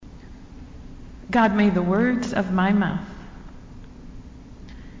God, may the words of my mouth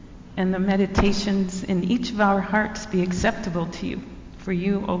and the meditations in each of our hearts be acceptable to you. For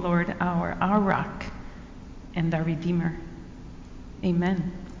you, O Lord, our rock and our Redeemer.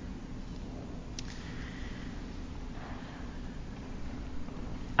 Amen.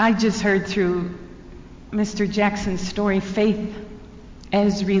 I just heard through Mr. Jackson's story, faith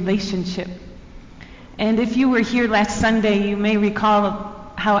as relationship. And if you were here last Sunday, you may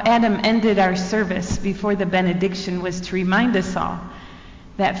recall how Adam ended our service before the benediction was to remind us all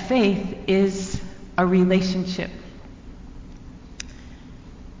that faith is a relationship.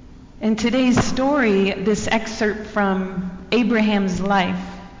 In today's story, this excerpt from Abraham's life,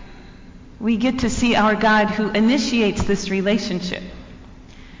 we get to see our God who initiates this relationship.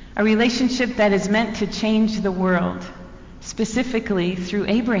 A relationship that is meant to change the world, specifically through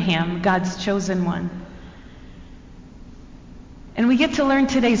Abraham, God's chosen one. And we get to learn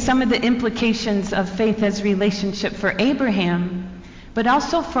today some of the implications of faith as relationship for Abraham, but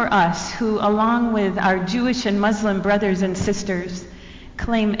also for us who, along with our Jewish and Muslim brothers and sisters,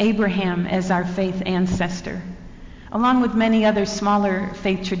 claim Abraham as our faith ancestor, along with many other smaller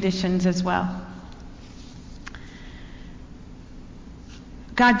faith traditions as well.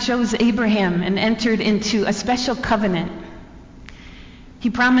 God chose Abraham and entered into a special covenant. He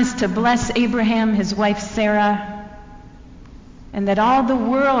promised to bless Abraham, his wife Sarah, and that all the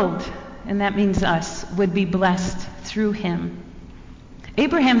world, and that means us, would be blessed through him.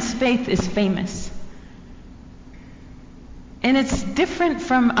 Abraham's faith is famous. And it's different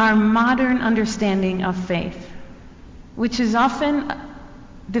from our modern understanding of faith, which is often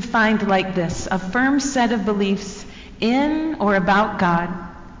defined like this: a firm set of beliefs in or about God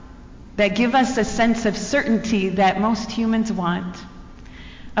that give us a sense of certainty that most humans want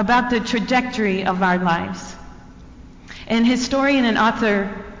about the trajectory of our lives. And historian and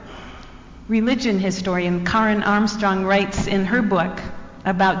author, religion historian, Karen Armstrong writes in her book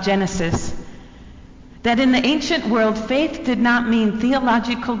about Genesis that in the ancient world, faith did not mean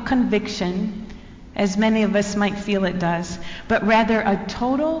theological conviction, as many of us might feel it does, but rather a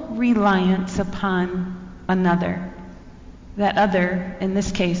total reliance upon another. That other, in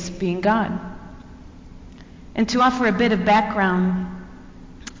this case, being God. And to offer a bit of background,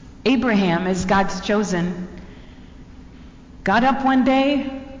 Abraham, as God's chosen, got up one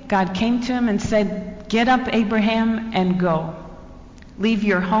day, God came to him and said, "Get up, Abraham, and go. Leave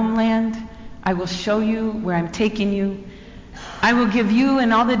your homeland. I will show you where I'm taking you. I will give you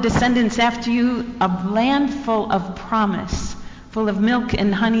and all the descendants after you a land full of promise, full of milk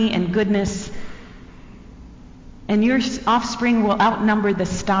and honey and goodness. And your offspring will outnumber the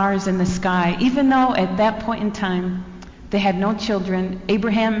stars in the sky." Even though at that point in time they had no children,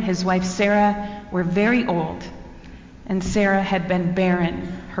 Abraham, his wife Sarah, were very old, and Sarah had been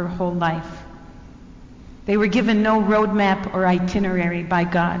barren her whole life. They were given no roadmap or itinerary by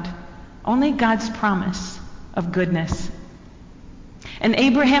God. Only God's promise of goodness. And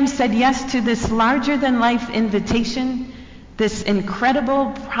Abraham said yes to this larger-than-life invitation, this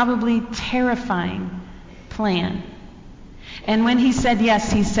incredible, probably terrifying plan. And when he said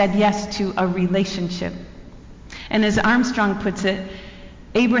yes to a relationship. And as Armstrong puts it,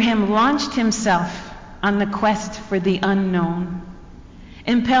 Abraham launched himself on the quest for the unknown,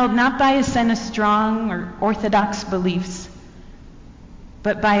 impelled not by a set of strong or orthodox beliefs,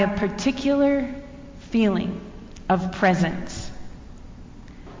 but by a particular feeling of presence.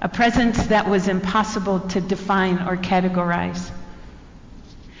 A presence that was impossible to define or categorize.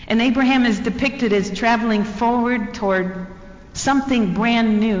 And Abraham is depicted as traveling forward toward something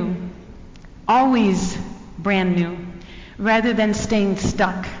brand new, always brand new, rather than staying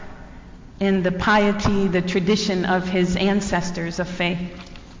stuck in the piety, the tradition of his ancestors of faith.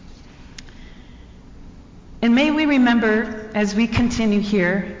 And may we remember, as we continue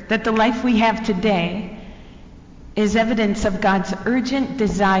here, that the life we have today is evidence of God's urgent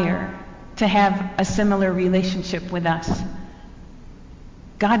desire to have a similar relationship with us.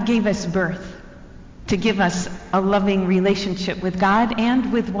 God gave us birth to give us a loving relationship with God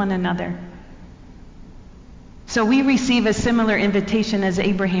and with one another. So we receive a similar invitation as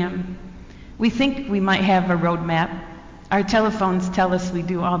Abraham. We think we might have a roadmap. Our telephones tell us we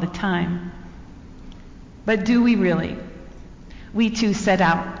do all the time. But do we really? We too set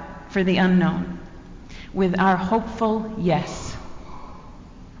out for the unknown with our hopeful yes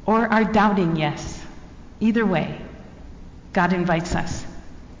or our doubting yes. Either way, God invites us.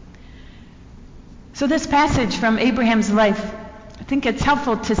 So this passage from Abraham's life, I think it's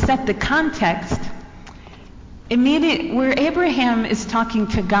helpful to set the context. Where Abraham is talking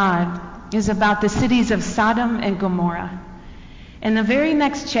to God is about the cities of Sodom and Gomorrah. In the very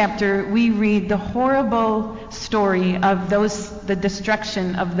next chapter, we read the horrible story of the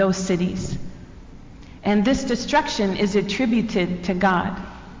destruction of those cities. And this destruction is attributed to God.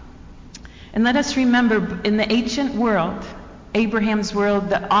 And let us remember, in the ancient world, Abraham's world,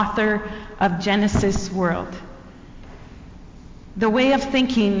 the author of Genesis world, the way of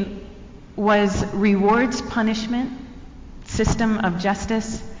thinking was rewards punishment, system of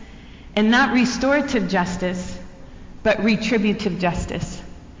justice, and not restorative justice, but retributive justice.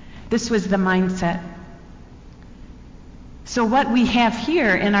 This was the mindset. So what we have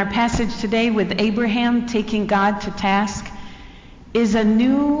here in our passage today with Abraham taking God to task is a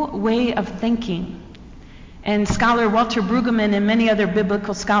new way of thinking. And scholar Walter Brueggemann and many other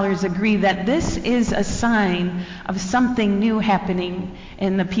biblical scholars agree that this is a sign of something new happening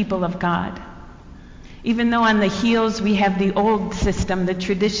in the people of God. Even though on the heels we have the old system, the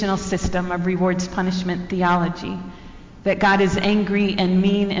traditional system of rewards punishment theology, that God is angry and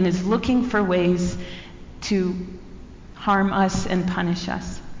mean and is looking for ways to harm us and punish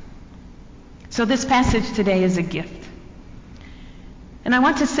us. So this passage today is a gift. And I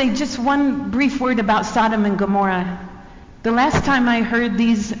want to say just one brief word about Sodom and Gomorrah. The last time I heard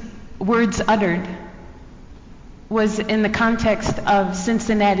these words uttered was in the context of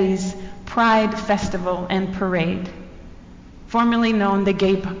Cincinnati's Pride Festival and Parade, formerly known the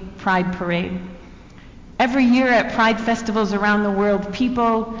Gay Pride Parade. Every year at Pride festivals around the world,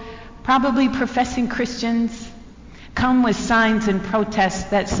 people, probably professing Christians, come with signs and protests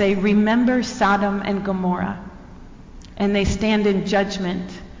that say, "Remember Sodom and Gomorrah." And they stand in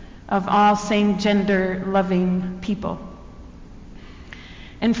judgment of all same-gender loving people.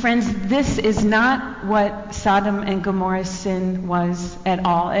 And friends, this is not what Sodom and Gomorrah's sin was at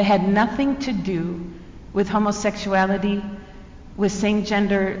all. It had nothing to do with homosexuality, with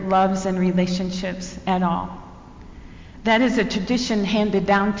same-gender loves and relationships at all. That is a tradition handed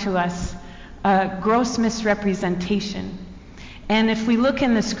down to us, a gross misrepresentation. And if we look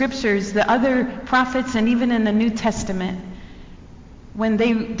in the scriptures, the other prophets and even in the New Testament, when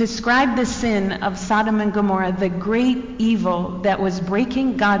they describe the sin of Sodom and Gomorrah, the great evil that was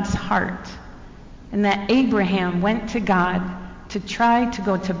breaking God's heart, and that Abraham went to God to try to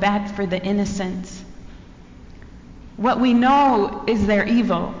go to bat for the innocents, what we know is their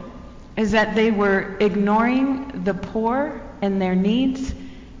evil is that they were ignoring the poor and their needs.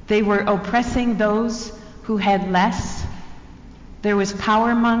 They were oppressing those who had less. There was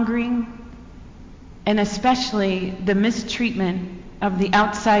power mongering, and especially the mistreatment of the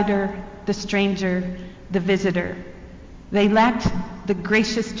outsider, the stranger, the visitor. They lacked the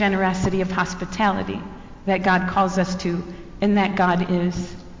gracious generosity of hospitality that God calls us to, and that God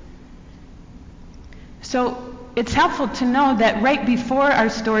is. So it's helpful to know that right before our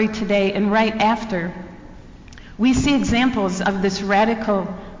story today and right after, we see examples of this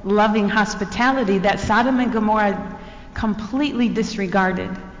radical, loving hospitality that Sodom and Gomorrah completely disregarded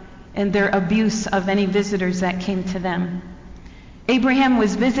in their abuse of any visitors that came to them. Abraham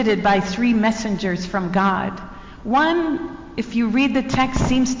was visited by 3 messengers from God. One, if you read the text,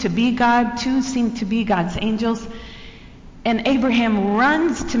 seems to be God. 2 seem to be God's angels. And Abraham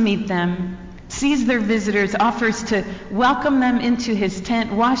runs to meet them, sees their visitors, offers to welcome them into his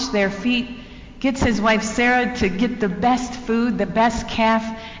tent, wash their feet, gets his wife Sarah to get the best food, the best calf,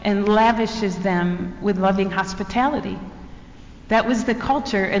 and lavishes them with loving hospitality. That was the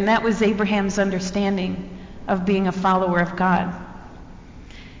culture, and that was Abraham's understanding of being a follower of God.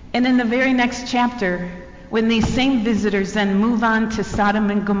 And in the very next chapter, when these same visitors then move on to Sodom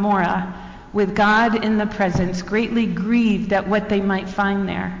and Gomorrah, with God in the presence, greatly grieved at what they might find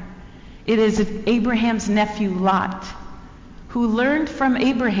there, it is Abraham's nephew Lot, who learned from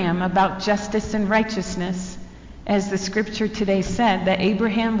Abraham about justice and righteousness, as the scripture today said, that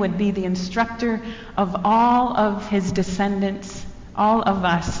Abraham would be the instructor of all of his descendants, all of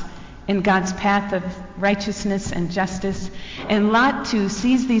us, in God's path of righteousness and justice. And Lot too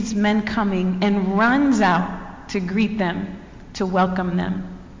sees these men coming and runs out to greet them, to welcome them.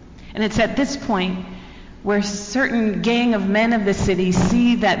 And it's at this point where certain gang of men of the city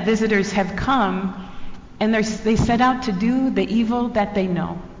see that visitors have come, and they set out to do the evil that they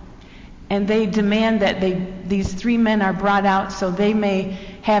know. And they demand that these 3 men are brought out so they may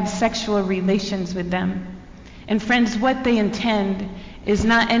have sexual relations with them. And friends, what they intend is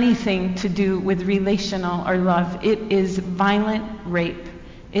not anything to do with relational or love. It is violent rape.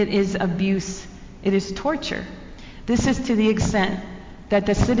 It is abuse. It is torture. This is to the extent that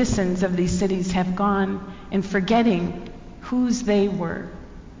the citizens of these cities have gone in forgetting whose they were,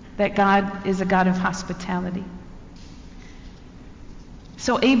 that God is a God of hospitality.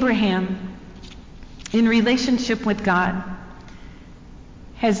 So Abraham, in relationship with God,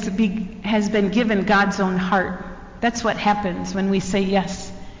 has been given God's own heart. That's what happens when we say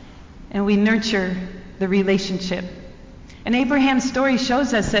yes and we nurture the relationship. And Abraham's story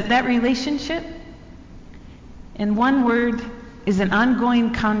shows us that that relationship, in one word, is an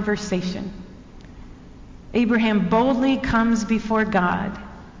ongoing conversation. Abraham boldly comes before God.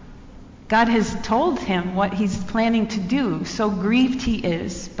 God has told him what he's planning to do, so grieved he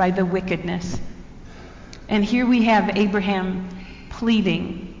is by the wickedness. And here we have Abraham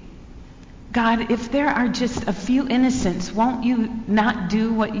pleading, God, if there are just a few innocents, won't you not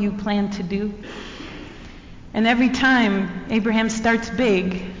do what you plan to do? And every time Abraham starts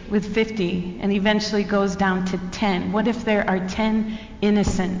big with 50 and eventually goes down to 10. What if there are 10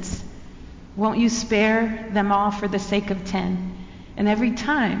 innocents? Won't you spare them all for the sake of 10? And every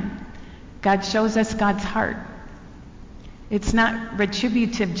time God shows us God's heart. It's not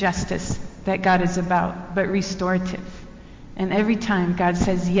retributive justice that God is about, but restorative. And every time God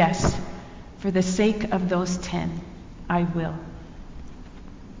says, yes, for the sake of those 10, I will.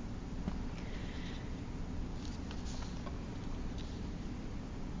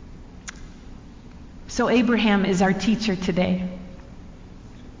 So Abraham is our teacher today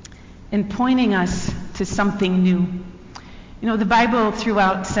in pointing us to something new. You know, the Bible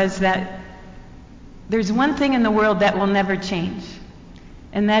throughout says that there's one thing in the world that will never change,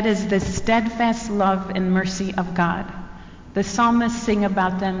 and that is the steadfast love and mercy of God. The psalmists sing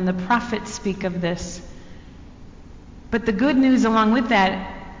about them, the prophets speak of this. But the good news along with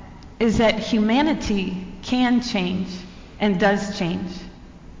that is that humanity can change and does change.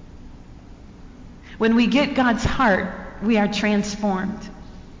 When we get God's heart, we are transformed.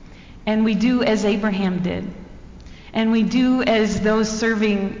 And we do as Abraham did. And we do as those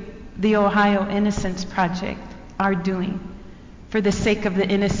serving the Ohio Innocence Project are doing for the sake of the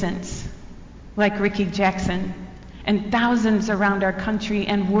innocents, like Ricky Jackson, and thousands around our country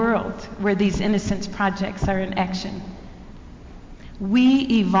and world where these innocence projects are in action. We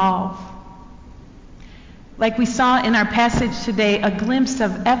evolve. Like we saw in our passage today, a glimpse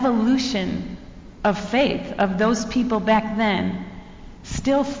of evolution of faith of those people back then,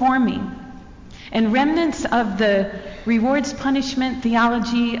 still forming. And remnants of the rewards punishment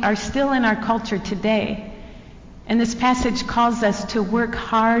theology are still in our culture today. And this passage calls us to work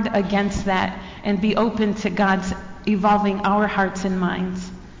hard against that and be open to God's evolving our hearts and minds.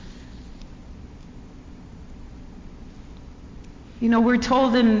 You know, we're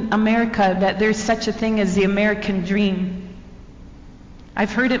told in America that there's such a thing as the American dream.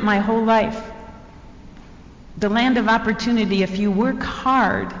 I've heard it my whole life. The land of opportunity, if you work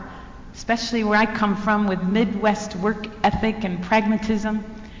hard, especially where I come from with Midwest work ethic and pragmatism,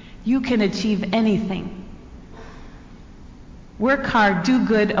 you can achieve anything. Work hard, do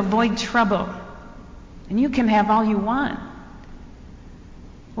good, avoid trouble, and you can have all you want.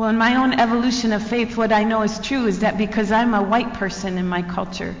 Well, in my own evolution of faith, what I know is true is that because I'm a white person in my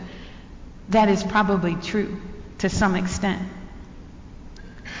culture, that is probably true to some extent.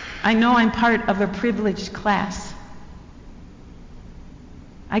 I know I'm part of a privileged class.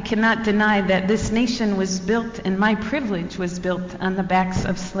 I cannot deny that this nation was built, and my privilege was built on the backs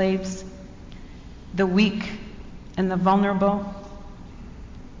of slaves, the weak and the vulnerable.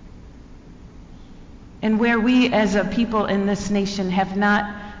 And where we as a people in this nation have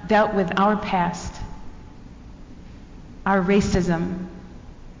not dealt with our past, our racism,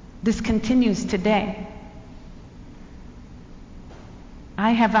 this continues today.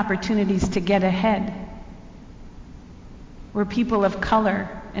 I have opportunities to get ahead, where people of color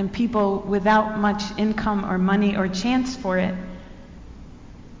and people without much income or money or chance for it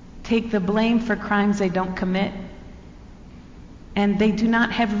take the blame for crimes they don't commit, and they do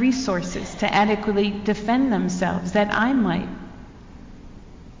not have resources to adequately defend themselves that I might.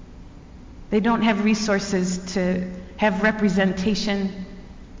 They don't have resources to have representation,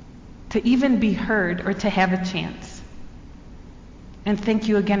 to even be heard or to have a chance. And thank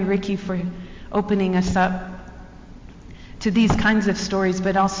you again, Ricky, for opening us up to these kinds of stories,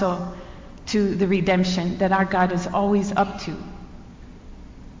 but also to the redemption that our God is always up to.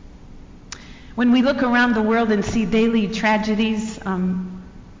 When we look around the world and see daily tragedies,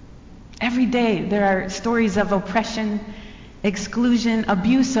 every day there are stories of oppression, exclusion,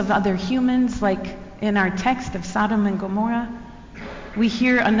 abuse of other humans, like in our text of Sodom and Gomorrah. We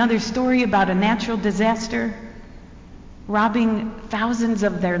hear another story about a natural disaster robbing thousands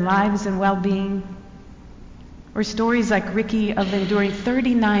of their lives and well-being. Or stories like Ricky of enduring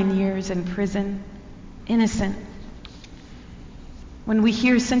 39 years in prison, innocent. When we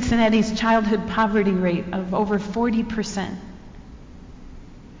hear Cincinnati's childhood poverty rate of over 40%,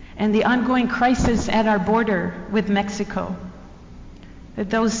 and the ongoing crisis at our border with Mexico, that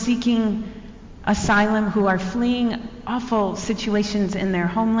those seeking asylum who are fleeing awful situations in their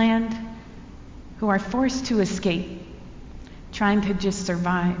homeland, who are forced to escape, trying to just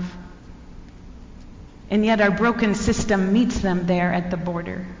survive. And yet our broken system meets them there at the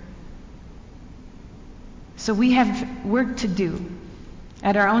border. So we have work to do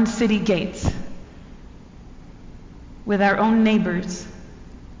at our own city gates, with our own neighbors,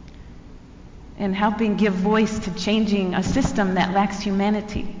 and helping give voice to changing a system that lacks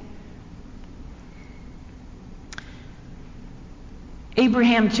humanity.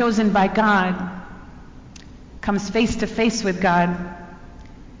 Abraham, chosen by God, comes face to face with God.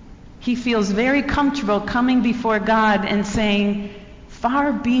 He feels very comfortable coming before God and saying,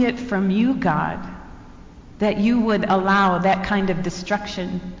 "Far be it from you, God, that you would allow that kind of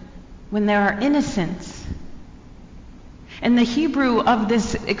destruction when there are innocents." And the Hebrew of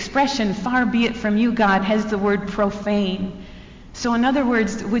this expression, "far be it from you, God," has the word profane. So in other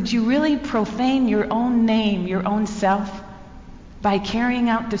words, would you really profane your own name, your own self, by carrying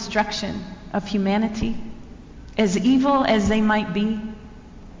out destruction of humanity, as evil as they might be?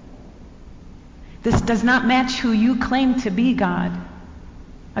 This does not match who you claim to be, God,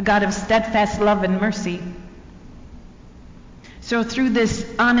 a God of steadfast love and mercy. So through this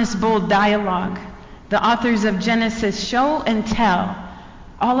honest, bold dialogue, the authors of Genesis show and tell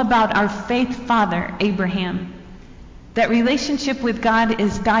all about our faith father, Abraham. That relationship with God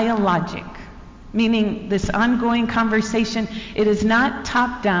is dialogic, meaning this ongoing conversation. It is not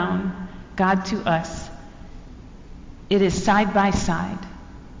top-down, God to us. It is side by side,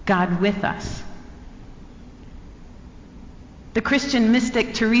 God with us. The Christian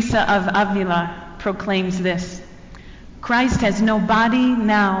mystic Teresa of Avila proclaims this: "Christ has no body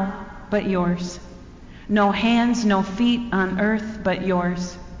now but yours, no hands, no feet on earth but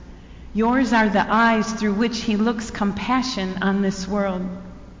yours. Yours are the eyes through which he looks compassion on this world.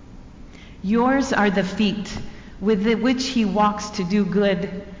 Yours are the feet with which he walks to do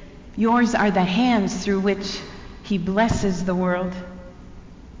good. Yours are the hands through which he blesses the world.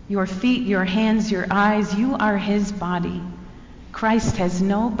 Your feet, your hands, your eyes, you are his body. Christ has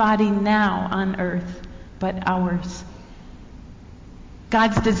no body now on earth but ours."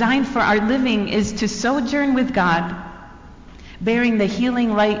 God's design for our living is to sojourn with God, bearing the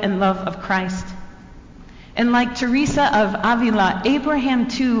healing light and love of Christ. And like Teresa of Avila, Abraham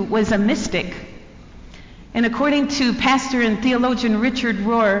too was a mystic. And according to pastor and theologian Richard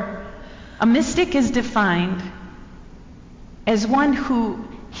Rohr, a mystic is defined as one who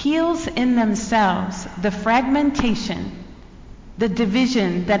heals in themselves the fragmentation, the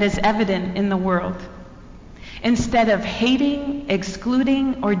division that is evident in the world. Instead of hating,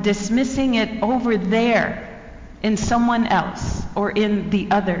 excluding, or dismissing it over there in someone else or in the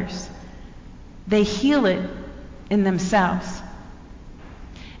others, they heal it in themselves.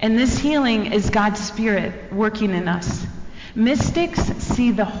 And this healing is God's Spirit working in us. Mystics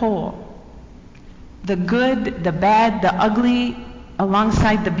see the whole, the good, the bad, the ugly,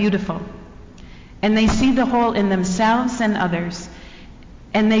 alongside the beautiful. And they see the whole in themselves and others,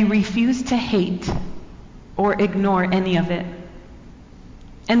 and they refuse to hate or ignore any of it.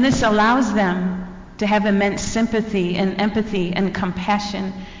 And this allows them to have immense sympathy and empathy and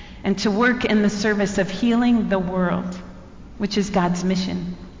compassion, and to work in the service of healing the world, which is God's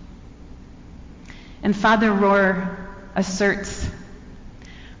mission. And Father Rohr asserts,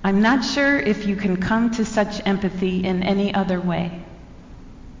 "I'm not sure if you can come to such empathy in any other way."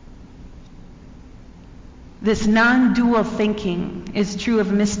 This non-dual thinking is true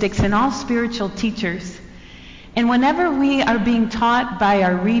of mystics and all spiritual teachers. And whenever we are being taught by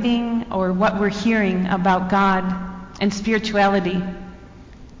our reading or what we're hearing about God and spirituality,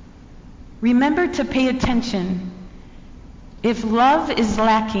 remember to pay attention. If love is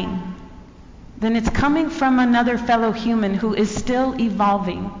lacking, then it's coming from another fellow human who is still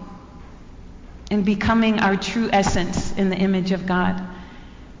evolving and becoming our true essence in the image of God.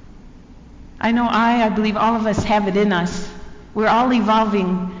 I know I believe all of us have it in us. We're all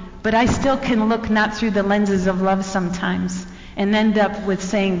evolving, but I still can look not through the lenses of love sometimes and end up with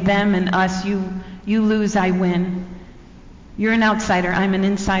saying them and us, you lose, I win. You're an outsider, I'm an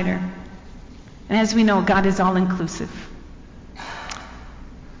insider. And as we know, God is all-inclusive.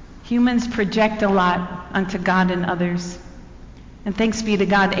 Humans project a lot onto God and others. And thanks be to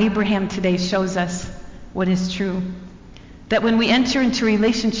God, Abraham today shows us what is true. That when we enter into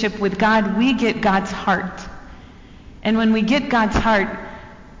relationship with God, we get God's heart. And when we get God's heart,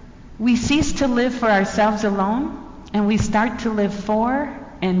 we cease to live for ourselves alone, and we start to live for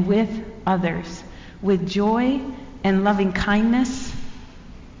and with others, with joy and loving kindness.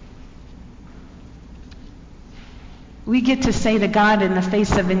 We get to say to God in the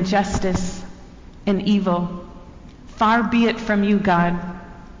face of injustice and evil, "Far be it from you, God.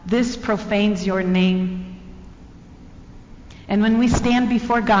 This profanes your name." And when we stand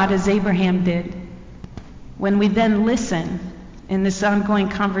before God as Abraham did, when we then listen in this ongoing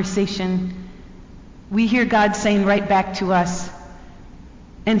conversation, we hear God saying right back to us,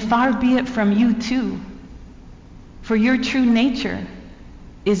 "And far be it from you too, for your true nature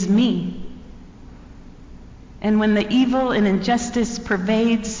is me." And when the evil and injustice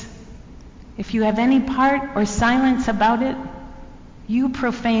pervades, if you have any part or silence about it, you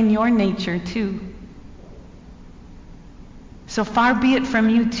profane your nature too. So far be it from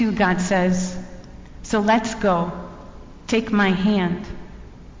you too, God says. So let's go. Take my hand,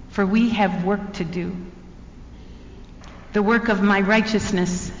 for we have work to do. The work of my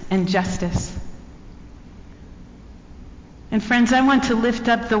righteousness and justice. And friends, I want to lift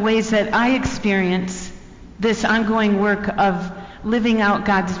up the ways that I experience this ongoing work of living out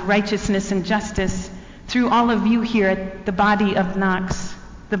God's righteousness and justice through all of you here at the body of Knox,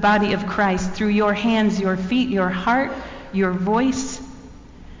 the body of Christ, through your hands, your feet, your heart, your voice,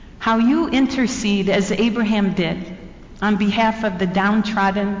 how you intercede as Abraham did on behalf of the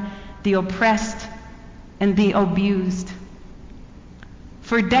downtrodden, the oppressed, and the abused.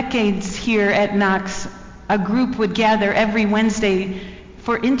 For decades here at Knox, a group would gather every Wednesday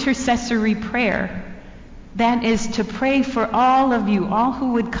for intercessory prayer. That is to pray for all of you, all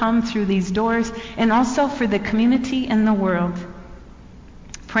who would come through these doors, and also for the community and the world,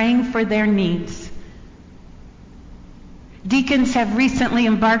 praying for their needs. Deacons have recently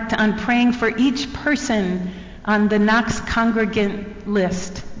embarked on praying for each person on the Knox congregant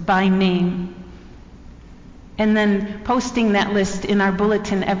list by name, and then posting that list in our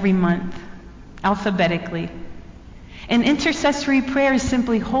bulletin every month, alphabetically. And intercessory prayer is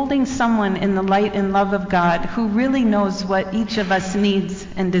simply holding someone in the light and love of God who really knows what each of us needs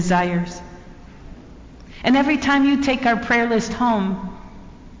and desires. And every time you take our prayer list home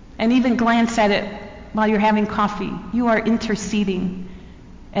and even glance at it while you're having coffee, you are interceding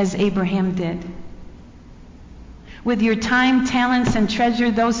as Abraham did. With your time, talents, and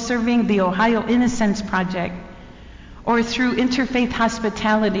treasure, those serving the Ohio Innocence Project, or through Interfaith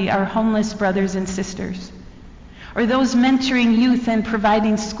Hospitality, our homeless brothers and sisters, or those mentoring youth and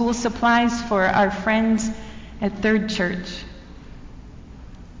providing school supplies for our friends at Third Church.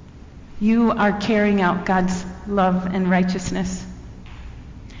 You are carrying out God's love and righteousness.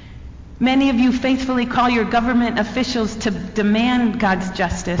 Many of you faithfully call your government officials to demand God's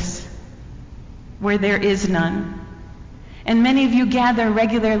justice where there is none. And many of you gather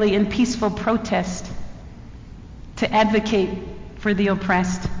regularly in peaceful protest to advocate for the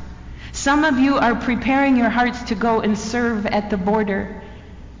oppressed. Some of you are preparing your hearts to go and serve at the border,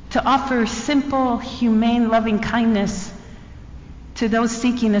 to offer simple, humane, loving kindness to those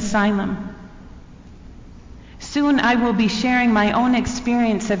seeking asylum. Soon I will be sharing my own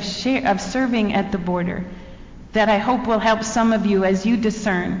experience of serving at the border that I hope will help some of you as you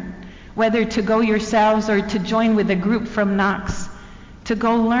discern whether to go yourselves or to join with a group from Knox, to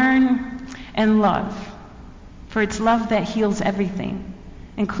go learn and love. For it's love that heals everything,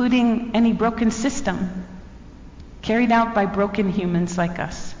 including any broken system carried out by broken humans like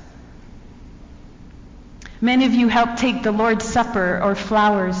us. Many of you help take the Lord's Supper or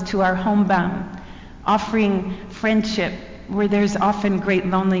flowers to our homebound, offering friendship where there's often great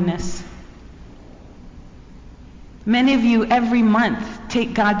loneliness. Many of you every month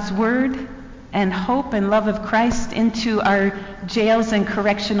take God's word and hope and love of Christ into our jails and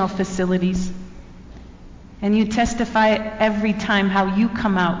correctional facilities. And you testify every time how you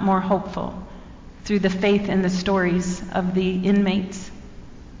come out more hopeful through the faith and the stories of the inmates.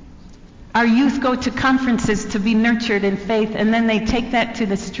 Our youth go to conferences to be nurtured in faith, and then they take that to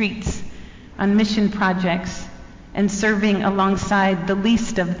the streets on mission projects and serving alongside the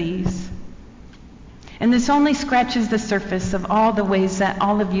least of these. And this only scratches the surface of all the ways that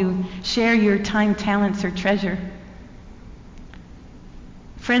all of you share your time, talents, or treasure.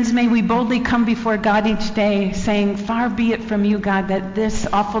 Friends, may we boldly come before God each day saying, "Far be it from you, God, that this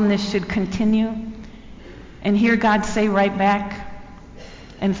awfulness should continue." And hear God say right back,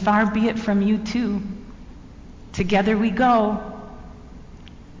 "And far be it from you too. Together we go.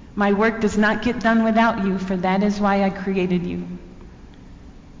 My work does not get done without you, for that is why I created you."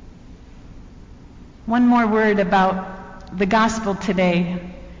 One more word about the gospel today.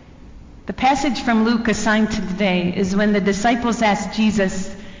 The passage from Luke assigned to today is when the disciples asked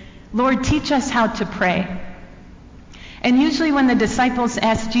Jesus, "Lord, teach us how to pray." And usually when the disciples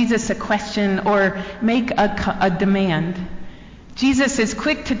ask Jesus a question or make a demand, Jesus is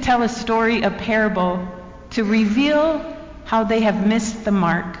quick to tell a story, a parable, to reveal how they have missed the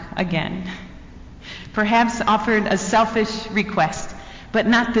mark again. Perhaps offered a selfish request, but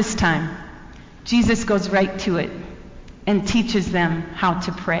not this time. Jesus goes right to it and teaches them how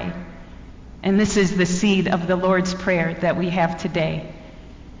to pray. And this is the seed of the Lord's Prayer that we have today,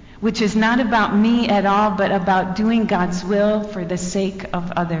 which is not about me at all, but about doing God's will for the sake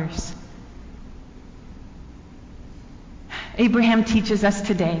of others. Abraham teaches us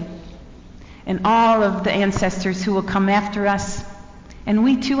today, and all of the ancestors who will come after us, and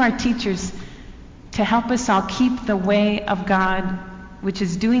we too are teachers, to help us all keep the way of God, which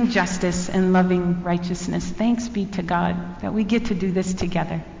is doing justice and loving righteousness. Thanks be to God that we get to do this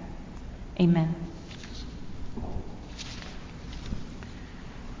together. Amen.